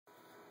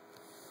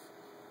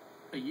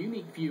A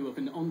unique view of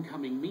an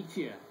oncoming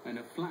meteor and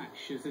a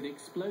flash as it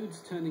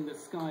explodes, turning the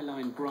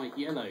skyline bright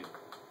yellow.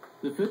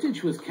 The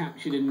footage was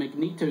captured in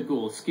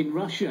Magnitogorsk in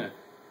Russia,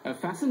 a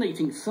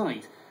fascinating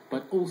sight,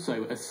 but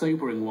also a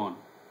sobering one.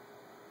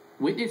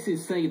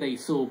 Witnesses say they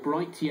saw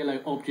bright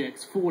yellow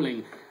objects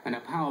falling and a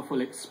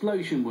powerful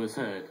explosion was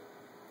heard.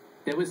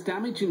 There was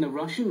damage in the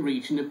Russian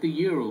region of the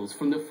Urals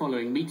from the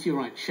following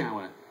meteorite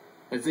shower.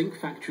 A zinc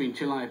factory in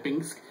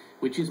Chelyabinsk,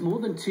 which is more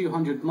than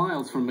 200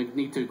 miles from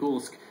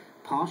Magnitogorsk,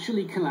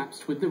 partially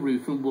collapsed with the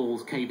roof and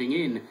walls caving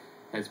in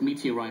as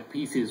meteorite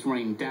pieces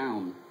rained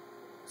down.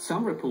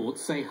 Some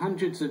reports say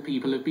hundreds of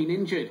people have been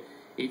injured.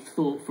 It's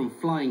thought from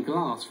flying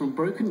glass from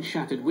broken,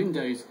 shattered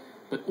windows,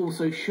 but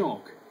also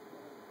shock.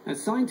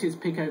 As scientists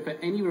pick over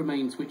any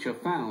remains which are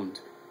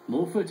found,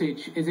 more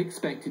footage is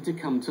expected to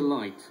come to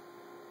light.